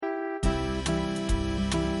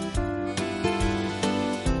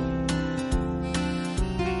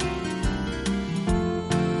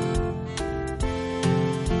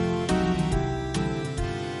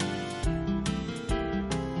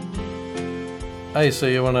Hey, so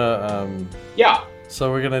you want to, Yeah,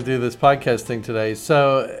 so we're going to do this podcast thing today.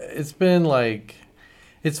 So it's been like,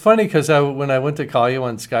 it's funny because when I went to call you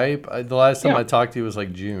on Skype, the last time yeah, I talked to you was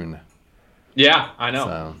like June. yeah. I know.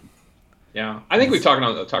 So, Yeah, I think we've it's, talked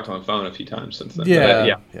on the phone a few times since then. But yeah,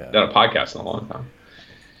 yeah, yeah. done a podcast in a long time.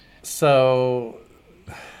 So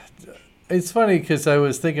it's funny because I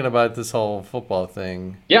was thinking about this whole football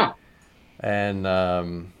thing. Yeah, And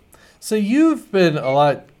so you've been a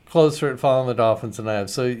lot closer at following the Dolphins than I have.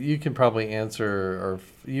 So you can probably answer, or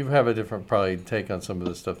you have a different probably take on some of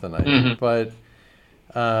this stuff than I do. hmm But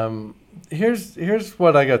here's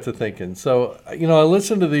what I got to thinking. So I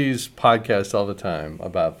listen to these podcasts all the time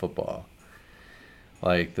about football,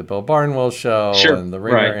 like the Bill Barnwell show sure, and the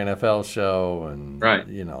Ringer right, NFL show, and right.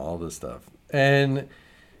 all this stuff. And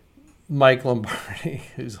Mike Lombardi,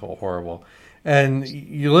 who's horrible. And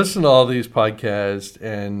you listen to all these podcasts,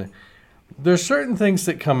 and there's certain things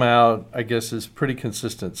that come out, I guess, is pretty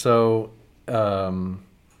consistent. So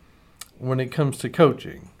when it comes to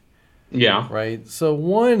coaching, Yeah, right? So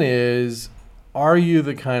one is, are you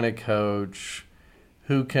the kind of coach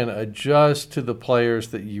who can adjust to the players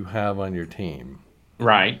that you have on your team?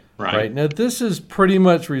 right, right. Right now, this is pretty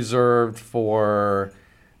much reserved for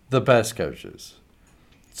the best coaches.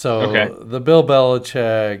 Okay. So the Bill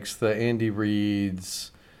Belichick's, the Andy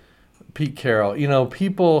Reid's, Pete Carroll,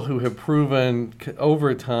 people who have proven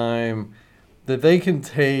over time that they can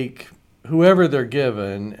take whoever they're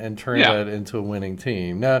given and turn Yeah, that into a winning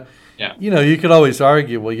team. Now, yeah, you could always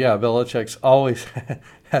argue, well, yeah, Belichick's always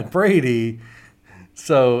had Brady.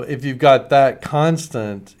 So if you've got that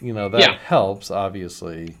constant, that yeah, helps,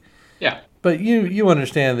 obviously. yeah, But you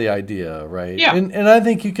understand the idea, right? yeah. And I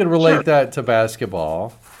think you could Sure. relate that to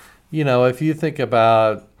basketball. If you think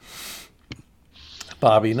about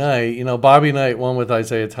Bobby Knight, Bobby Knight won with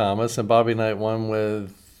Isaiah Thomas and Bobby Knight won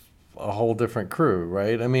with a whole different crew,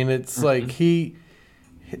 right? I mean, it's like hmm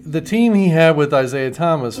the team he had with Isaiah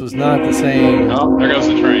Thomas was not the same. Oh, there goes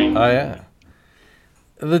the train. Yeah.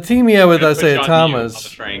 The team he had with I'm gonna switch Isaiah on to you while the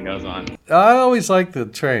Thomas, train goes on. I always liked the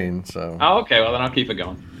train, so. Oh, okay. Well, then I'll keep it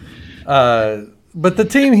going. But the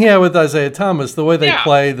team he had with Isaiah Thomas, the way they Yeah,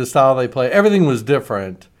 play, the style they play, everything was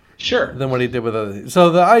different sure. than what he did with other teams. So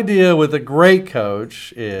the idea with a great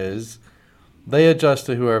coach is they adjust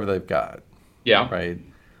to whoever they've got, Yeah. right?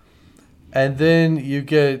 And then you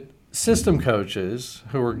get system coaches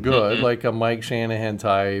who are good, hmm like a Mike Shanahan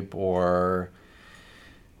type, or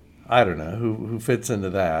I don't know who fits into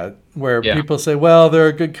that, where Yeah. people say, well, they're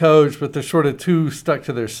a good coach, but they're sort of too stuck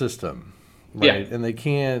to their system, Yeah. right? And they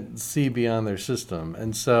can't see beyond their system.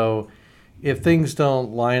 And so if things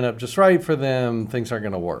don't line up just right for them, things aren't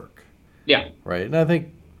going to work, Yeah. right? And I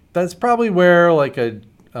think that's probably where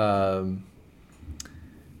um,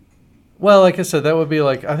 well, like I said, that would be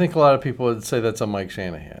like, I think a lot of people would say that's a Mike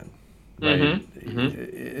Shanahan, right? hmm hmm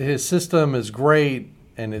His system is great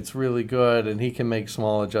and it's really good and he can make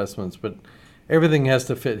small adjustments, but everything has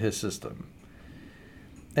to fit his system.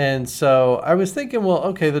 And so I was thinking, well,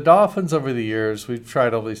 okay, the Dolphins over the years, we've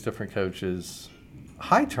tried all these different coaches,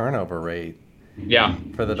 high turnover rate Yeah.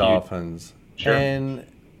 for the Huge. Dolphins. Sure. And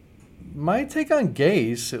my take on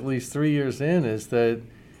Gase, at least 3 years in, is that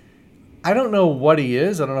I don't know what he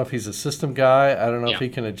is. I don't know if he's a system guy. I don't know if Yeah. he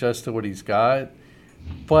can adjust to what he's got.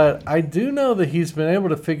 But I do know that he's been able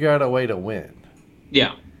to figure out a way to win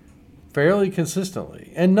Yeah. fairly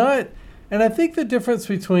consistently. And I think the difference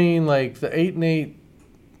between like the 8-8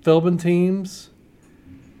 Philbin teams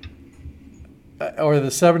or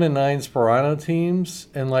the 7-9 Sperano teams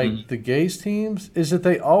and Mm. like the Gase teams is that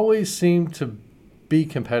they always seem to be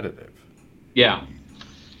competitive, Yeah.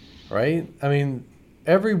 right? I mean,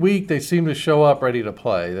 every week they seem to show up ready to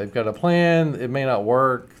play. They've got a plan. It may not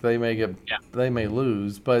work. Yeah. They may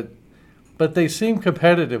lose, but they seem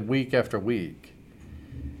competitive week after week.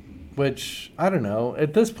 Which I don't know.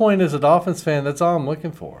 At this point, as a Dolphins fan, that's all I'm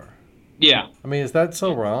looking for. Yeah. I mean, is that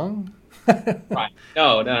so wrong? Right.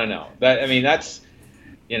 No, no, no, no. That I mean, that's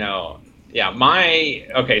yeah. My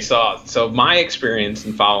okay. So my experience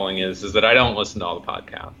in following is that I don't listen to all the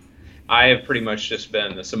podcasts. I have pretty much just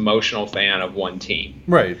been this emotional fan of one team,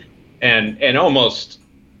 Right. and almost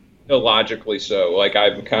illogically so. Like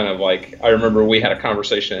I'm kind of like I remember we had a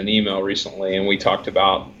conversation in email recently, and we talked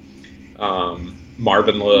about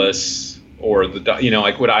Marvin Lewis or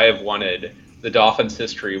like would I have wanted the Dolphins'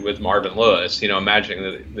 history with Marvin Lewis,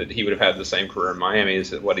 imagining that he would have had the same career in Miami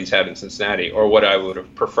as what he's had in Cincinnati, or what I would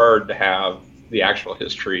have preferred to have the actual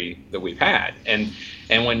history that we've had. And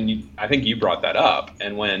when I think you brought that up,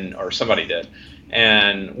 or somebody did,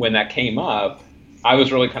 and when that came up, I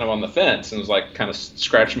was really kind of on the fence and was like kind of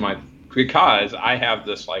scratching my, because I have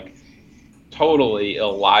this like totally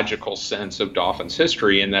illogical sense of Dolphins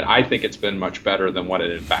history, and that I think it's been much better than what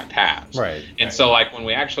it in fact has. Right. And so, like, when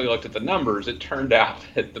we actually looked at the numbers, it turned out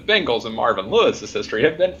that the Bengals and Marvin Lewis's history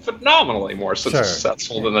have been phenomenally more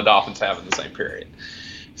successful than the Dolphins have in the same period.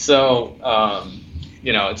 So,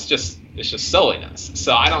 it's just silliness.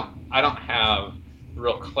 So I don't have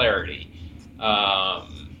real clarity.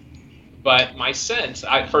 But my sense,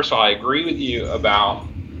 first of all, I agree with you about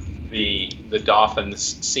the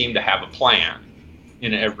Dolphins seem to have a plan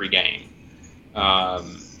in every game.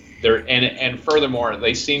 And furthermore,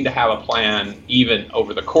 they seem to have a plan even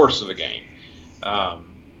over the course of the game.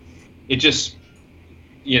 It just,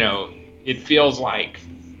 it feels like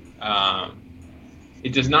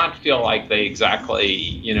it does not feel like they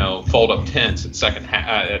exactly, fold up tents at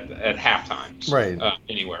at halftime. Right.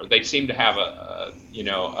 Anywhere. They seem to have a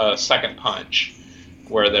second punch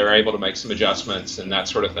where they're able to make some adjustments and that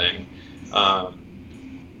sort of thing.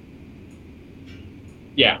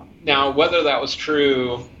 Now, whether that was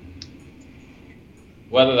true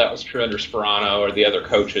under Sperano or the other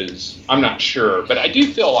coaches, I'm not sure. But I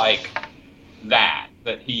do feel like that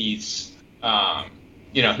he's,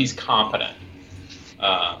 he's competent.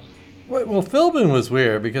 Well, Philbin was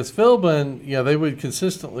weird because Philbin, they would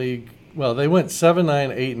consistently, they went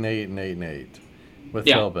 7-9, 8-8, and 8-8 with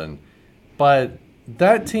Philbin. But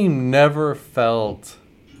that team never felt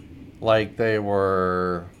like they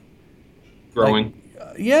were growing.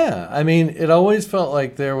 I mean, it always felt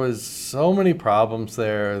like there was so many problems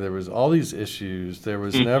there. There was all these issues. There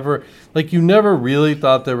was never, you never really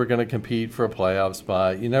thought they were going to compete for a playoff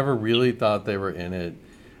spot. You never really thought they were in it.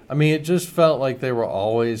 I mean, it just felt like they were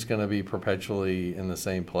always going to be perpetually in the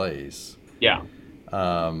same place. Yeah.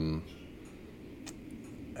 I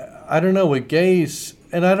don't know with Gase,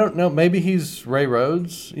 and I don't know, maybe he's Ray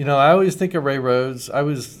Rhodes. I always think of Ray Rhodes. I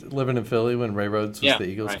was living in Philly when Ray Rhodes was the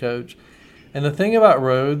Eagles coach. And the thing about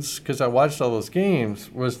Rhodes, because I watched all those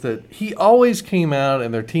games, was that he always came out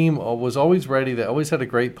and their team was always ready. They always had a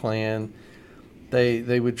great plan.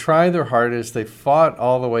 They would try their hardest. They fought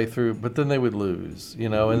all the way through, but then they would lose,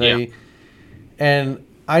 and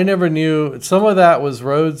I never knew. Some of that was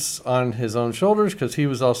Rhodes on his own shoulders because he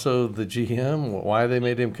was also the GM. Why they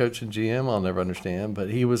made him coach and GM, I'll never understand. But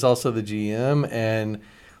he was also the GM, and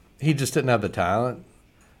he just didn't have the talent.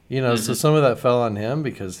 So some of that fell on him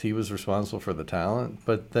because he was responsible for the talent.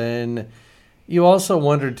 But then you also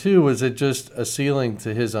wondered, too, was it just a ceiling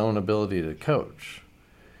to his own ability to coach?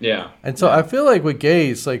 Yeah. And so I feel like with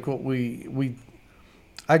Gase, what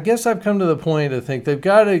I guess I've come to the point to think they've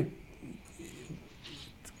got to,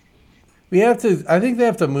 I think they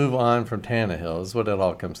have to move on from Tannehill is what it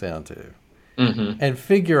all comes down to. And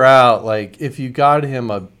figure out, if you got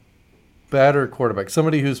him a better quarterback,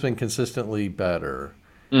 somebody who's been consistently better,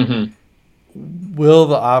 will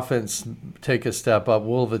the offense take a step up?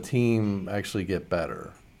 Will the team actually get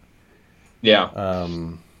better? Yeah.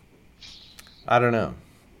 I don't know.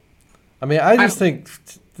 I mean, I just think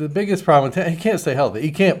the biggest problem he can't stay healthy.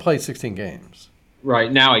 He can't play 16 games.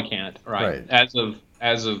 Right now, he can't. Right. As of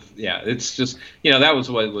it's just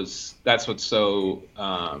that's what's so.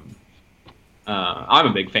 I'm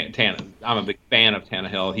a big fan. I'm a big fan of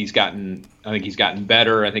Tannehill. I think he's gotten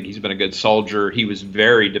better. I think he's been a good soldier. He was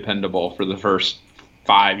very dependable for the first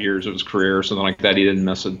 5 years of his career, or something like that. He didn't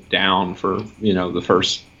mess it down for the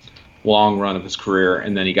first long run of his career,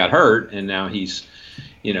 and then he got hurt, and now he's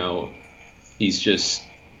just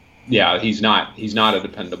he's not a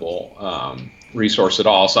dependable resource at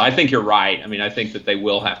all. So I think you're right. I mean, I think that they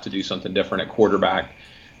will have to do something different at quarterback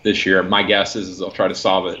this year. My guess is they'll try to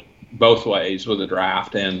solve it both ways with a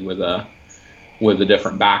draft and with a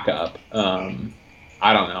different backup.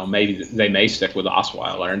 I don't know. Maybe they may stick with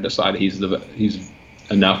Osweiler and decide he's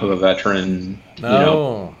enough of a veteran.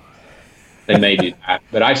 No. They may do that,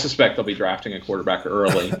 but I suspect they'll be drafting a quarterback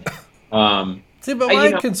early. See, but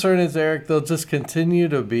my concern is, Eric, they'll just continue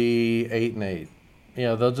to be 8-8.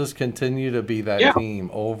 They'll just continue to be that team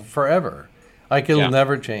forever. It'll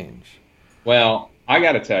never change. Well, I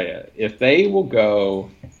got to tell you, if they will go,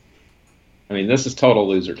 I mean, this is total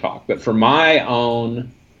loser talk, but for my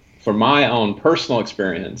own personal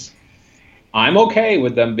experience, I'm okay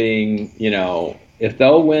with them being, if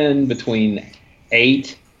they'll win between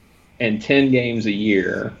 8 and 10 games a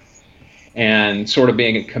year, and sort of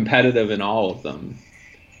being competitive in all of them,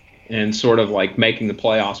 and sort of making the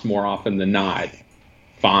playoffs more often than not,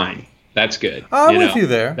 fine. That's good. I'm with you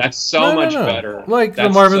there. That's so much better. Like the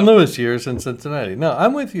Marvin Lewis years in Cincinnati. No,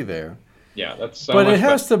 I'm with you there. Yeah, that's so much better. But it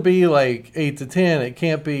has to be 8 to 10. It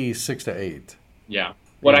can't be 6 to 8. Yeah.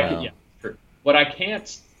 What I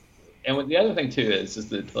can't and what the other thing too is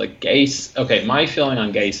that like Gase. Okay, my feeling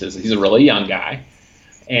on Gase is he's a really young guy,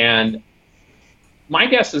 and my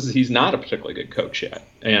guess is he's not a particularly good coach yet.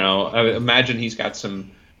 I imagine he's got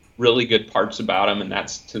some really good parts about him, and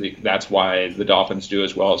that's why the Dolphins do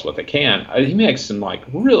as well as what they can. He makes some like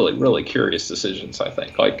really really curious decisions. I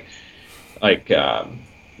think like like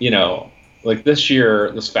this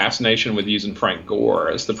year, this fascination with using Frank Gore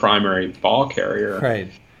as the primary ball carrier. Right.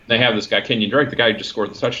 They have this guy Kenyon Drake, the guy who just scored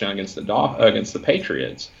the touchdown against the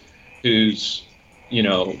Patriots, who's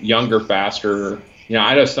younger, faster.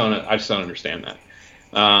 I just don't understand that.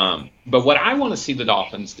 But what I want to see the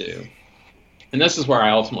Dolphins do, and this is where I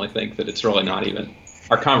ultimately think that it's really not even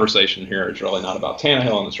our conversation here is really not about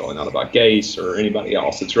Tannehill, and it's really not about Gase or anybody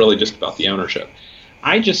else. It's really just about the ownership.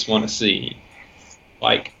 I just want to see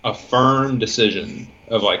like a firm decision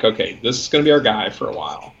of like, okay, this is going to be our guy for a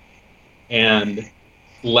while, and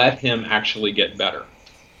let him actually get better,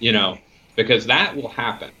 because that will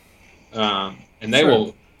happen, and they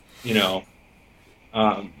will,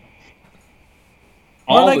 well,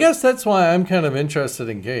 I guess that's why I'm kind of interested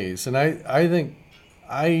in Gase, and I think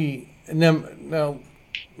now,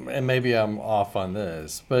 and maybe I'm off on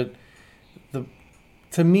this, but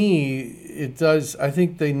to me it does. I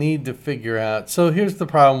think they need to figure out. So here's the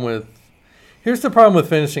problem with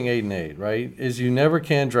finishing 8-8, right? Is you never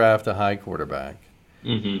can draft a high quarterback.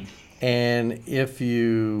 Mm-hmm. And if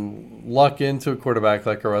you luck into a quarterback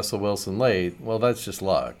like a Russell Wilson late, well, that's just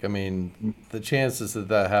luck. I mean, the chances of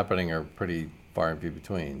that happening are pretty far and few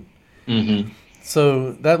between. Mm-hmm.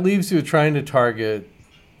 So that leaves you trying to target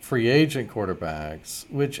free agent quarterbacks,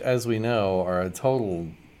 which, as we know, are a total.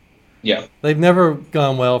 Yeah. They've never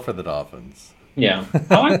gone well for the Dolphins. Yeah.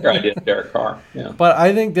 I like your idea of Derek Carr. Yeah. But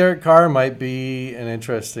I think Derek Carr might be an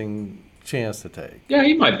interesting chance to take. Yeah,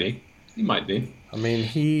 he might be. I mean,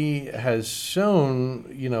 he has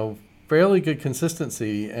shown, fairly good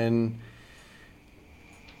consistency, and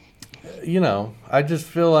I just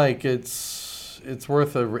feel like it's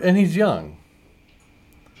worth and he's young,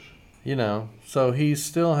 so he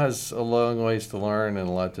still has a long ways to learn and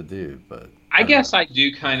a lot to do. But I guess I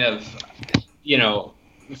do kind of,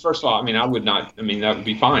 first of all, I mean, that would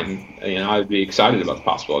be fine. I would be excited about the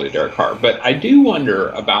possibility of Derek Carr, but I do wonder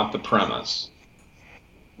about the premise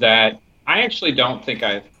that I actually don't think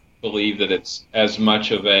I believe that it's as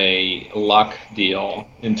much of a luck deal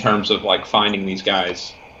in terms of like finding these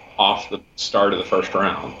guys off the start of the first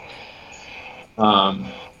round.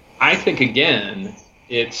 I think again,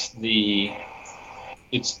 it's the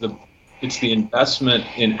investment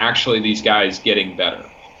in actually these guys getting better,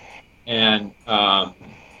 and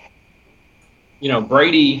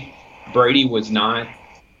Brady was not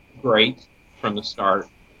great from the start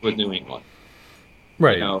with New England.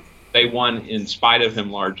 Right. They won in spite of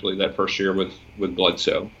him largely that first year with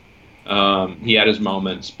Bledsoe. He had his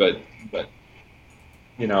moments, but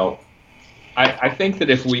I think that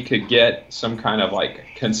if we could get some kind of like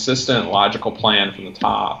consistent, logical plan from the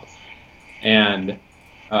top, and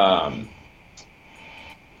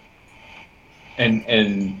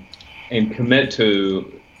commit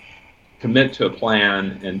to a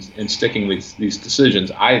plan and sticking with these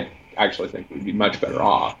decisions, I actually think we'd be much better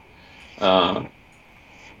off.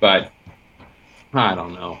 But I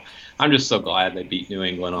don't know. I'm just so glad they beat New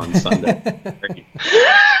England on Sunday.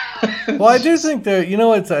 Well, I do think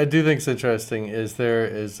what I do think is interesting is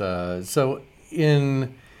so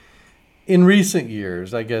in recent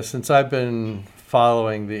years, I guess, since I've been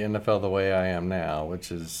following the NFL the way I am now,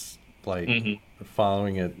 which is like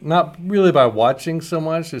following it not really by watching so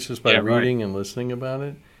much, it's just by reading and listening about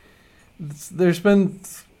it. There's been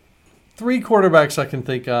 3 quarterbacks I can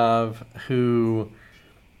think of who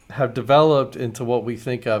have developed into what we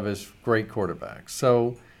think of as great quarterbacks.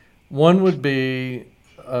 So one would be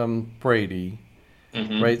Brady,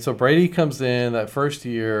 right? So Brady comes in that first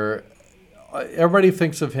year. Everybody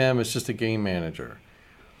thinks of him as just a game manager.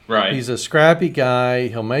 Right. He's a scrappy guy.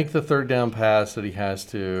 He'll make the third down pass that he has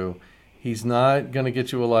to. He's not going to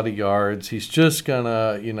get you a lot of yards. He's just going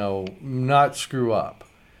to, not screw up,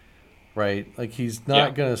 right? Like he's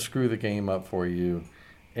not going to screw the game up for you.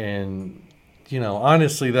 And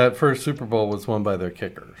honestly, that first Super Bowl was won by their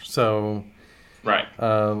kicker. So, right,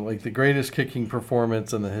 like the greatest kicking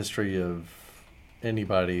performance in the history of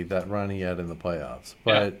anybody, that run he had in the playoffs.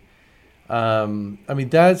 But, I mean,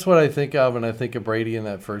 that's what I think of when I think of Brady in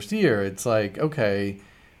that first year. It's like, okay,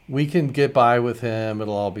 we can get by with him.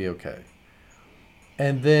 It'll all be okay.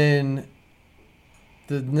 And then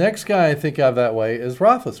the next guy I think of that way is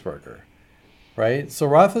Roethlisberger. Right? So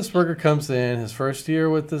Roethlisberger comes in his first year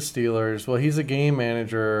with the Steelers. Well, he's a game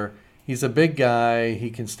manager. He's a big guy. He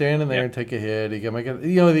can stand in there Yeah. and take a hit. He can make it.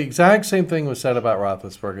 You know, the exact same thing was said about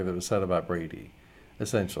Roethlisberger that was said about Brady,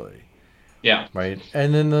 essentially, Yeah. right?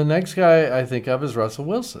 And then the next guy I think of is Russell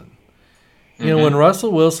Wilson. You know, when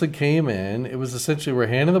Russell Wilson came in, it was essentially we're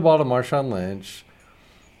handing the ball to Marshawn Lynch.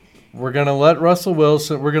 We're going to let Russell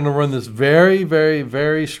Wilson, we're going to run this very, very,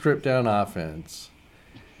 very stripped down offense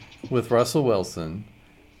with Russell Wilson,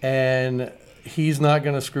 and he's not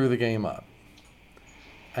going to screw the game up.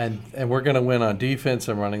 And we're going to win on defense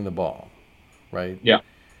and running the ball, right? Yeah.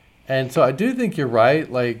 And so I do think you're right.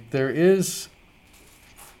 Like,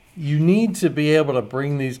 you need to be able to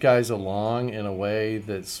bring these guys along in a way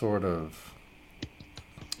that sort of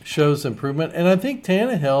shows improvement. And I think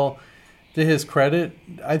Tannehill, to his credit,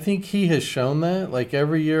 I think he has shown that. Like,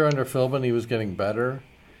 every year under Philbin, he was getting better.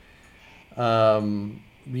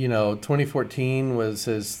 2014 was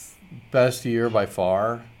his best year by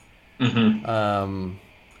far.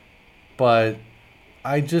 But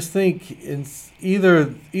I just think it's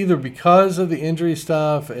either because of the injury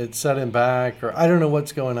stuff, it set him back, or I don't know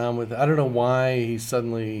what's going on with it. I don't know why he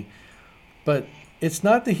suddenly, but it's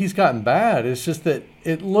not that he's gotten bad. It's just that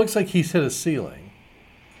it looks like he's hit a ceiling.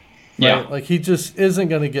 Right? Yeah. Like he just isn't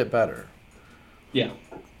going to get better. Yeah.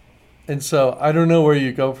 And so I don't know where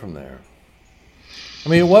you go from there. I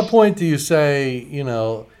mean, at what point do you say,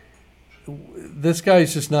 this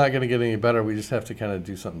guy's just not going to get any better. We just have to kind of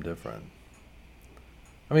do something different.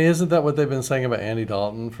 I mean, isn't that what they've been saying about Andy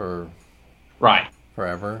Dalton for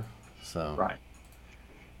forever? So Right.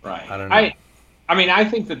 I don't know. I mean, I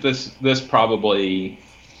think that this probably,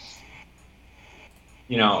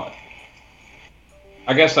 I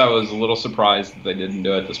guess I was a little surprised that they didn't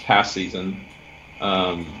do it this past season.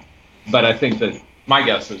 But I think that my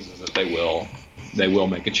guess is that they will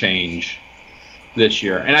make a change this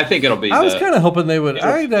year, and I think it'll be. I was kind of hoping they would.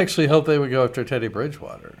 I'd actually hope they would go after Teddy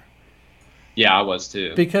Bridgewater. Yeah, I was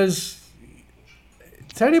too. Because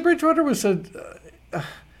Teddy Bridgewater was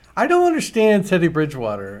I don't understand Teddy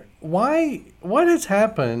Bridgewater. Why? What has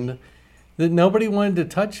happened that nobody wanted to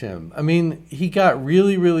touch him? I mean, he got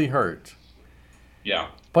really, really hurt. Yeah.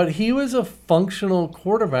 But he was a functional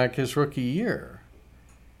quarterback his rookie year.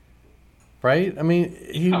 Right? I mean,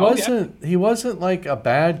 he wasn't like a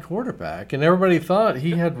bad quarterback, and everybody thought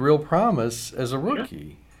he had real promise as a rookie.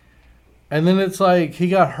 Yeah. And then it's like he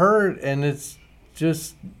got hurt, and it's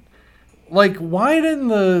just like, why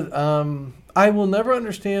didn't I will never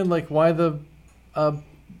understand like why the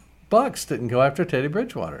Bucks didn't go after Teddy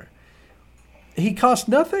Bridgewater. He cost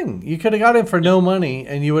nothing. You could have got him for no money,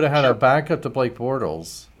 and you would have had a backup to Blake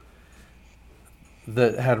Bortles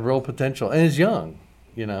that had real potential and is young.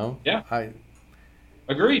 Yeah.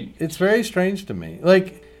 Agreed. It's very strange to me.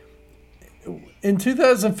 Like in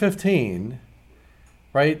 2015,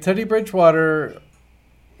 right? Teddy Bridgewater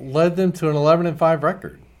led them to an 11-5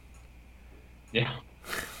 record. Yeah.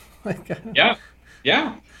 Yeah.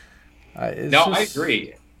 I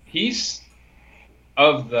agree. He's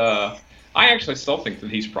I actually still think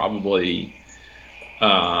that he's probably.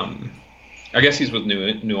 I guess he's with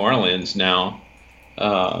New Orleans now.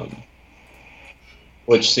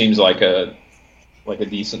 Which seems like a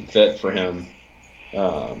decent fit for him.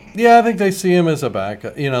 Yeah, I think they see him as a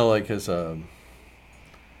backup. Like as a.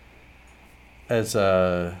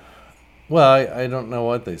 Well, I don't know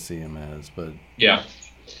what they see him as, but yeah,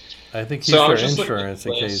 I think he's for insurance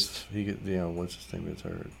in case he what's his name gets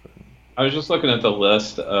hurt. But. I was just looking at the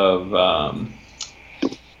list of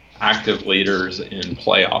active leaders in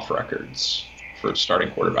playoff records for starting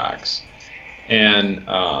quarterbacks. And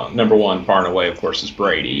number one, far and away, of course, is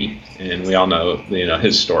Brady, and we all know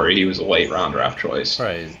his story. He was a late round draft choice.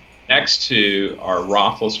 Right. Next two are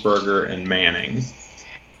Roethlisberger and Manning.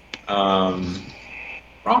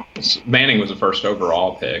 Manning was a first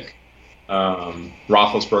overall pick.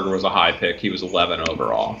 Roethlisberger was a high pick. He was 11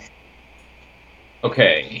 overall.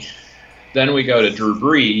 Okay. Then we go to Drew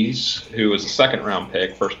Brees, who was a second round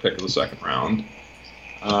pick, first pick of the second round.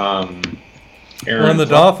 The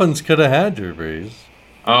Dolphins could have had Drew Brees.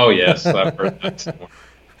 Oh, yes. I've heard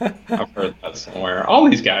that somewhere. All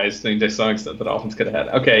these guys think to some extent the Dolphins could have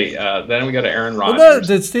had. Okay, then we go to Aaron Rodgers.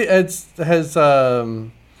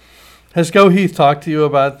 Has Go Heath talked to you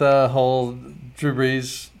about the whole Drew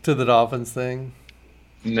Brees to the Dolphins thing?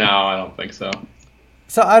 No, I don't think so.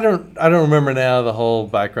 So I don't remember now the whole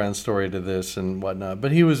background story to this and whatnot.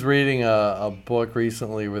 But he was reading a book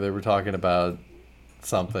recently where they were talking about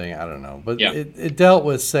something, I don't know, but yeah. It dealt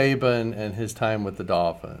with Saban and his time with the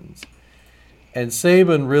Dolphins, and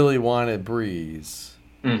Saban really wanted Brees,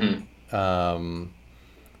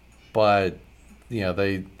 but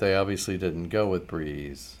they obviously didn't go with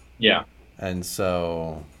Brees, yeah, and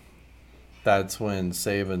so that's when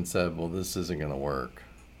Saban said, "Well, this isn't going to work,"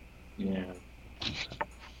 Yeah.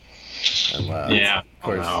 and left. Yeah. Of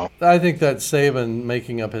course, I don't I think that's Saban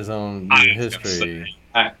making up his own know. new I was gonna history.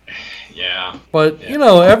 say, yeah. But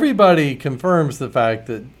Yeah. everybody confirms the fact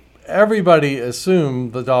that everybody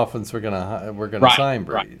assumed the Dolphins were gonna Right, sign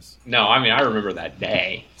right. Breeze. No, I mean, I remember that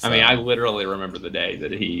day. So- I mean, I literally remember the day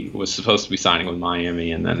that he was supposed to be signing with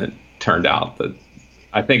Miami, and then it turned out that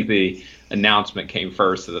I think the announcement came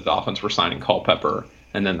first that the Dolphins were signing Culpepper,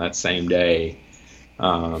 and then that same day,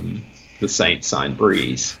 the Saints signed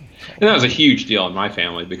Breeze. And that was a huge deal in my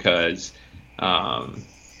family because, my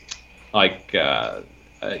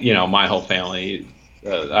whole family,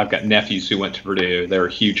 I've got nephews who went to Purdue. They were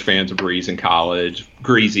huge fans of Breeze in college.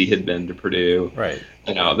 Greasy had been to Purdue. Right.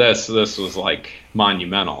 This was like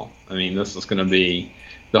monumental. I mean, this is going to be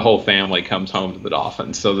the whole family comes home to the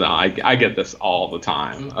Dolphins. So I get this all the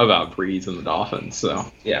time about Breeze and the Dolphins. So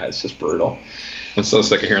yeah, it's just brutal. I'm so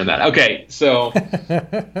sick of hearing that. Okay, so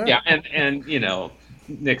yeah, and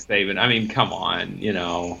Nick Saban. I mean, come on,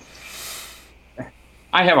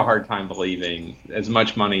 I have a hard time believing as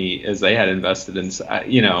much money as they had invested in.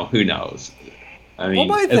 Who knows? I mean,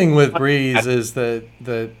 well, my thing with Breeze is that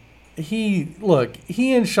he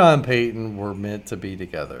and Sean Payton were meant to be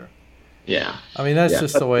together. Yeah. I mean, that's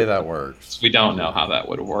just the way that works. We don't know how that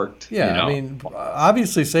would have worked. Yeah, I mean,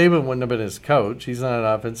 obviously Saban wouldn't have been his coach. He's not an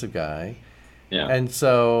offensive guy. Yeah. And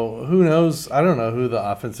so who knows? I don't know who the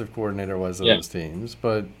offensive coordinator was of those teams,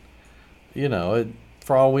 but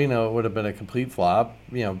for all we know, it would have been a complete flop.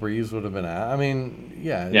 Breeze would have been out. I mean,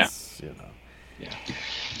 yeah.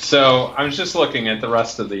 So I was just looking at the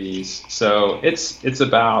rest of these. So it's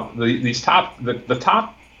about the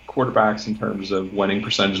top quarterbacks in terms of winning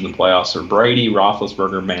percentage in the playoffs are Brady,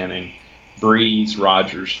 Roethlisberger, Manning, Breeze,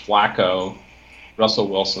 Rodgers, Flacco, Russell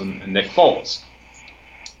Wilson, and Nick Foles.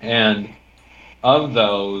 And of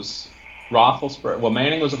those,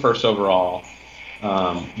 Manning was the first overall.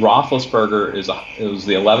 Roethlisberger was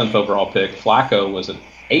the 11th overall pick. Flacco was an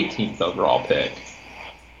 18th overall pick,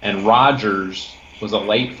 and Rodgers was a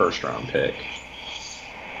late first-round pick.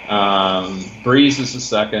 Breeze is the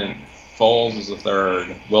second. Foles is the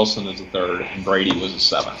third, Wilson is the third, and Brady was the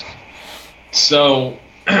seventh. So,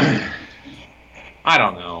 I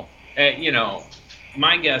don't know.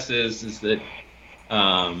 My guess is that,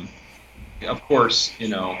 of course,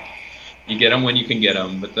 you get them when you can get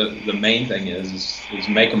them, but the main thing is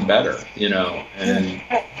make them better, and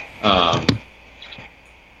I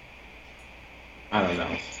don't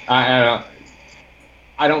know.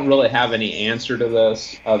 I don't really have any answer to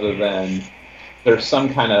this other than there's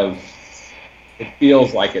some kind of. It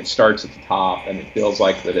feels like it starts at the top, and it feels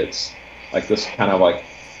like that it's like this kind of like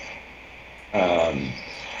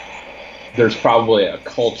there's probably a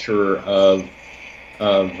culture of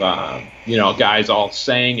guys all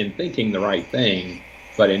saying and thinking the right thing,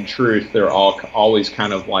 but in truth they're all always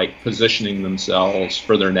kind of like positioning themselves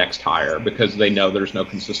for their next hire because they know there's no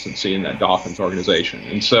consistency in that Dolphins organization,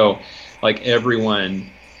 and so like everyone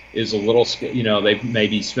is a little they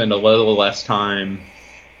maybe spend a little less time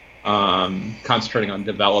concentrating on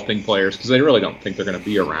developing players because they really don't think they're going to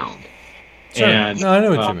be around. Sure. And no, I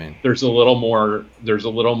know what you mean. There's a little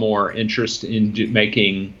more interest in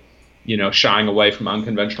making, shying away from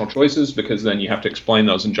unconventional choices because then you have to explain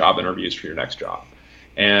those in job interviews for your next job.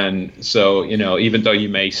 And so, even though you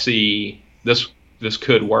may see this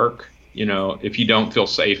could work, if you don't feel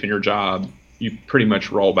safe in your job, you pretty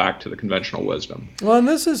much roll back to the conventional wisdom. Well, and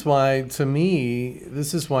this is why, to me,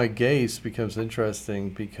 Gase becomes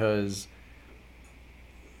interesting because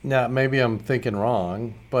now maybe I'm thinking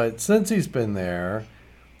wrong, but since he's been there,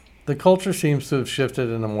 the culture seems to have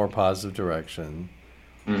shifted in a more positive direction.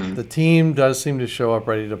 Mm-hmm. The team does seem to show up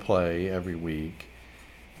ready to play every week.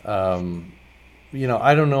 I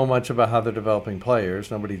don't know much about how they're developing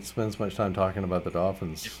players. Nobody spends much time talking about the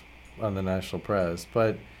Dolphins on the national press,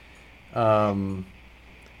 but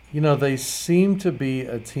they seem to be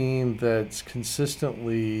a team that's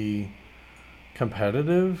consistently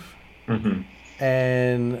competitive, mm-hmm.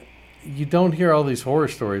 and you don't hear all these horror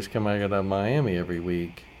stories coming out of Miami every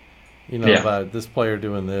week, about this player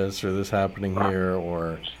doing this or this happening here,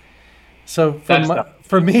 or so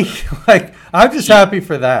for me, like I'm just happy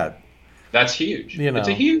for that. That's huge. It's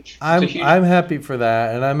a huge. I'm happy for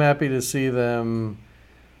that, and I'm happy to see them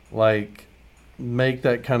like make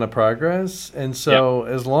that kind of progress. And so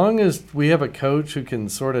as long as we have a coach who can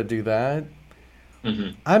sort of do that,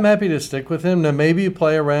 mm-hmm. I'm happy to stick with him. Now maybe you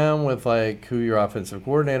play around with like who your offensive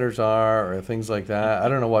coordinators are or things like that. I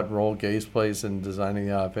don't know what role Gase plays in designing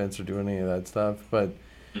the offense or doing any of that stuff, but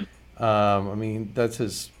that's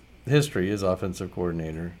his history, his offensive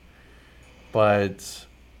coordinator. But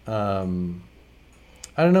I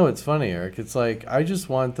don't know. It's funny, Eric. It's like I just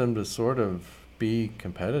want them to sort of be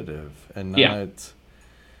competitive and not.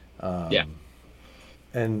 Yeah.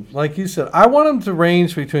 And like you said, I want them to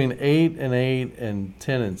range between 8-8 and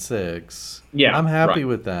 10-6. Yeah, I'm happy right.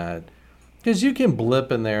 with that because you can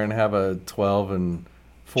blip in there and have a 12-4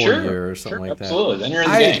 Sure, year or something like absolutely. that. Then you're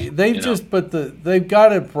in the game. They've you know? just they've got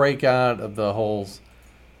to break out of the whole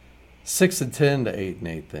 6-10 to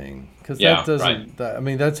 8-8 thing because Yeah, that doesn't. right. I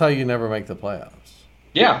mean, that's how you never make the playoffs.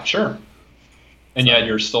 Yeah, sure. And So- yet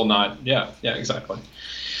you're still not. Yeah, exactly.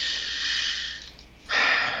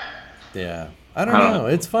 Yeah. I don't I don't know.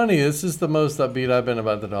 It's funny. This is the most upbeat I've been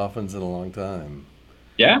about the Dolphins in a long time.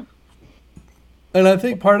 Yeah. And I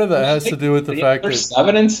think part of that has to do with the fact they're that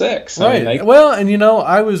 7-6. I right. mean, Well, and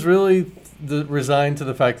I was really resigned to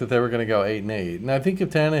the fact that they were going to go 8-8. And I think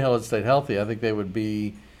if Tannehill had stayed healthy, I think they would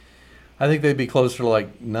be. I think they'd be closer to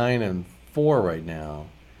like 9-4 right now.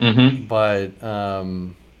 mm-hmm. But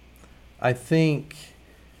I think.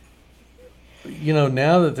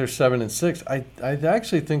 Now that they're 7-6, I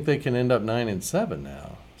actually think they can end up 9-7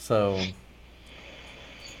 now. So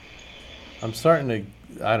I'm starting to.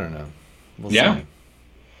 I don't know. We'll Yeah.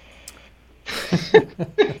 see.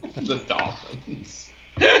 The Dolphins.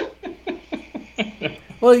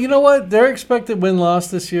 Well, you know what? Their expected win-loss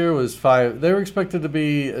this year was 5. They were expected to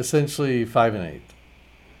be essentially 5-8.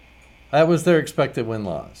 That was their expected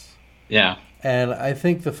win-loss. Yeah. And I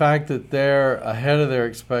think the fact that they're ahead of their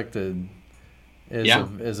expected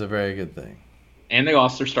is a very good thing. And they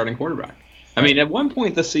lost their starting quarterback. I mean, at one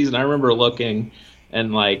point this season, I remember looking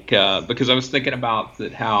and because I was thinking about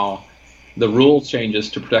how the rule changes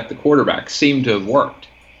to protect the quarterback seemed to have worked.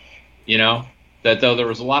 That though there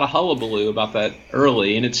was a lot of hullabaloo about that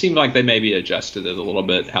early, and it seemed like they maybe adjusted it a little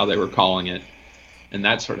bit, how they were calling it and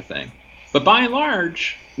that sort of thing. But by and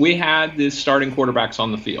large, we had the starting quarterbacks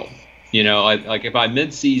on the field. Like if by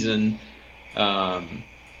midseason,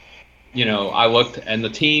 I looked,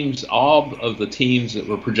 and all of the teams that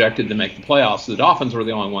were projected to make the playoffs, the Dolphins were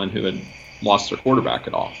the only one who had lost their quarterback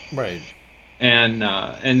at all. Right.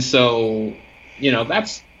 And so,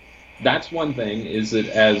 that's one thing, is that,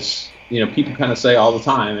 as people kind of say all the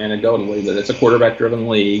time anecdotally, that it's a quarterback-driven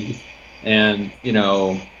league, and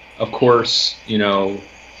of course,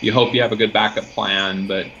 you hope you have a good backup plan,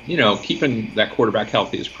 but keeping that quarterback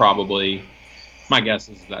healthy is probably. My guess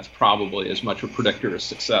is that's probably as much a predictor of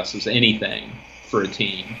success as anything for a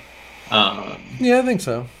team. Yeah, I think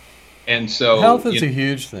so. And so health is a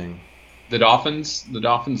huge thing. The Dolphins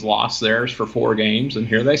lost theirs for 4 games, and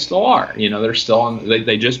here they still are. They're still on.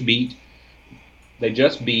 They just beat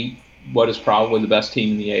what is probably the best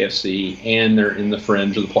team in the AFC, and they're in the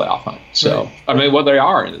fringe of the playoff hunt. So right. I mean, they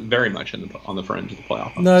are very much on the fringe of the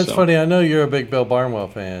playoff hunt. No, it's funny. I know you're a big Bill Barnwell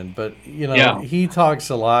fan, but he talks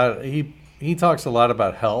a lot. He talks a lot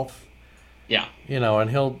about health. Yeah. And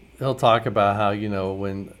he'll talk about how,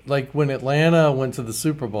 when Atlanta went to the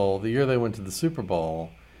Super Bowl, the year they went to the Super Bowl,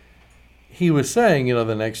 he was saying,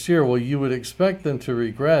 the next year, well, you would expect them to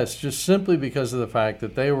regress just simply because of the fact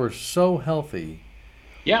that they were so healthy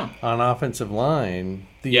on offensive line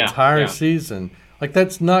the entire season. Like,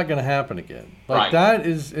 that's not going to happen again. Like, that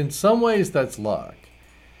is, in some ways, that's luck.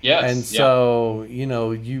 Yes. And so, you're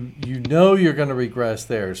going to regress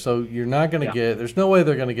there. So you're not going to there's no way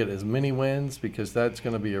they're going to get as many wins because that's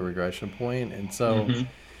going to be a regression point. And so,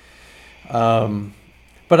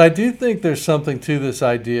 but I do think there's something to this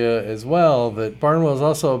idea as well, that Barnwell is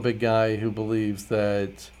also a big guy who believes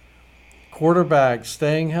that quarterback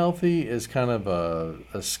staying healthy is kind of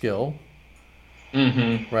a skill.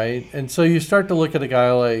 Mm-hmm. Right. And so you start to look at a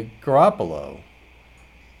guy like Garoppolo.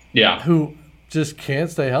 Yeah. Who just can't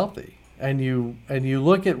stay healthy, and you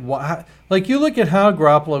look at how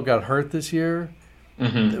Garoppolo got hurt this year.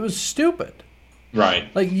 Mm-hmm. It was stupid. Right.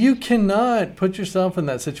 Like, you cannot put yourself in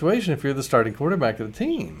that situation if you're the starting quarterback of the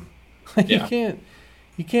team. Like, you can't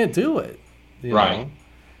do it. Right. know?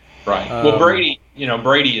 Right. Well, Brady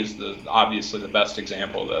is obviously the best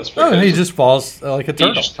example of this. Oh, he just falls like a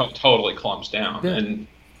turtle. He just totally clumps down, Yeah. and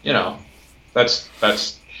that's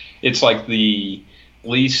it's like the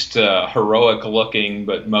least heroic looking,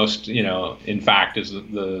 but most, in fact, is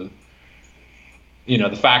the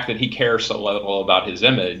fact that he cares so little about his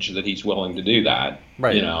image that he's willing to do that.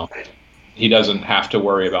 Right. He doesn't have to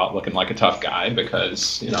worry about looking like a tough guy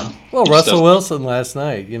because, Well, Russell Wilson last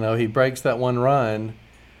night, he breaks that one run,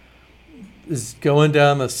 is going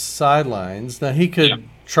down the sidelines. Now, he could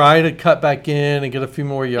try to cut back in and get a few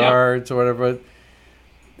more yards or whatever, but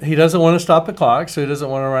he doesn't want to stop the clock, so he doesn't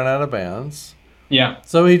want to run out of bounds. Yeah.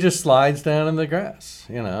 So he just slides down in the grass.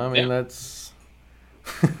 That's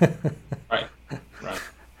Right. Right.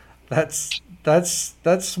 That's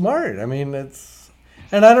smart. I mean,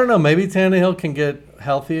 and I don't know. Maybe Tannehill can get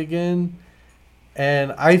healthy again,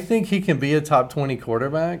 and I think he can be a top 20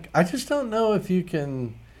 quarterback. I just don't know if you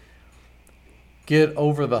can get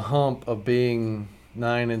over the hump of being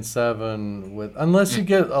 9-7 unless you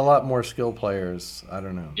get a lot more skill players. I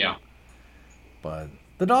don't know. Yeah. But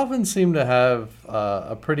the Dolphins seem to have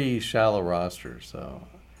a pretty shallow roster, so.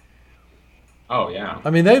 Oh yeah. I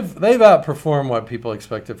mean, they've outperformed what people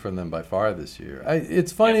expected from them by far this year.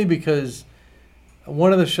 It's funny because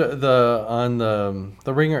one of on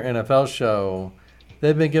the Ringer NFL show,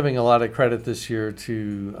 they've been giving a lot of credit this year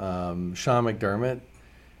to Sean McDermott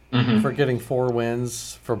for getting 4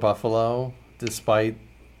 wins for Buffalo despite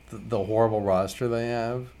the horrible roster they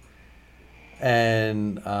have,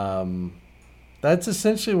 and that's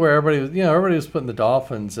essentially where everybody was putting the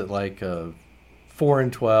Dolphins at like a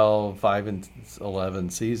 4-12,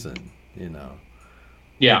 5-11 season,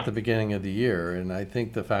 at the beginning of the year. And I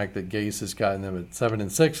think the fact that Gase has gotten them at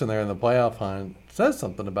 7-6 and they're in the playoff hunt says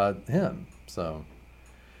something about him. So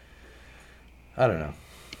I don't know.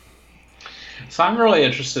 So I'm really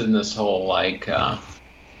interested in this whole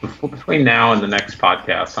between now and the next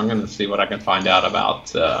podcast, I'm going to see what I can find out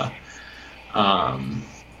about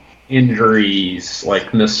injuries,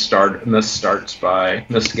 like missed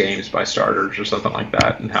games by starters or something like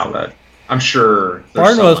that, and how that. I'm sure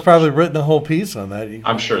Barnwell's probably written a whole piece on that.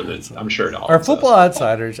 I'm sure it all. Our Football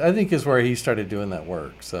Outsiders, I think, is where he started doing that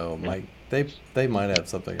work. So they might have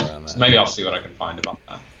something around that. So maybe I'll see what I can find about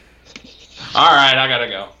that. All right, I gotta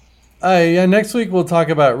go. Yeah, next week we'll talk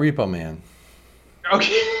about Repo Man.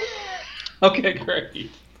 Okay. Okay, great.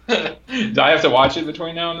 Do I have to watch it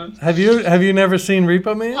between now and then? Have you never seen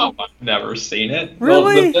Repo Man? No, I've never seen it.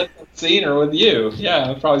 Really? Well, the seen or with you?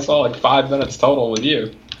 Yeah, I probably saw like 5 minutes total with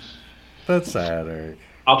you. That's sad, Eric.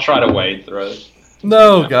 I'll try to wade through it.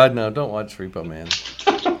 No, God, no! Don't watch Repo Man.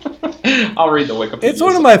 I'll read the Wikipedia. It's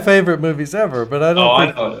one of my favorite movies ever, but I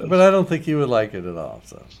don't think you would like it at all.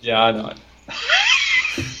 So. Yeah, I know it.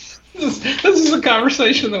 This is a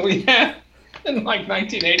conversation that we had in like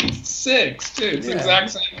 1986 too. It's the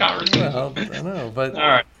exact same conversation. Well, I know, but all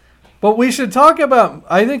right. But we should talk about.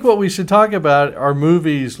 I think what we should talk about are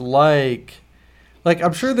movies like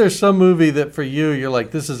I'm sure there's some movie that for you're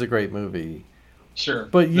like, this is a great movie. Sure.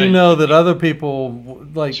 But you know that other people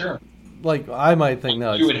Sure. Like I might think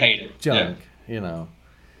no, you would hate it. Junk. Yeah.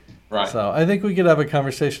 Right. So I think we could have a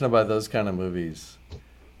conversation about those kind of movies.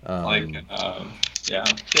 Yeah,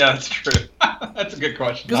 that's true. That's a good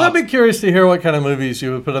question. Because I'd be curious to hear what kind of movies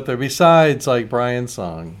you would put up there besides like Brian's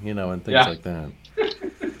Song, and things like that.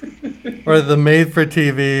 Or the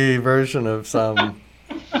made-for-TV version of some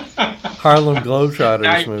Harlem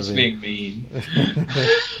Globetrotters movie. Just being mean.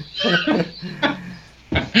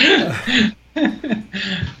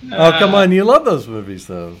 Oh, come on. You love those movies,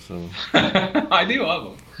 though. So. I do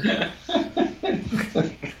love them.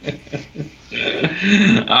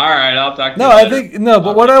 All right, I'll talk to you later.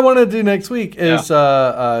 But what I want to do next week is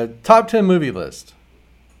top 10 movie list.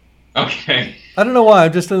 Okay. I don't know why.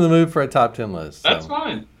 I'm just in the mood for a top 10 list. That's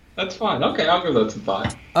fine. Okay, I'll give that some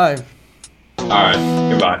thought. All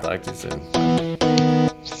right. Goodbye. Talk to you soon.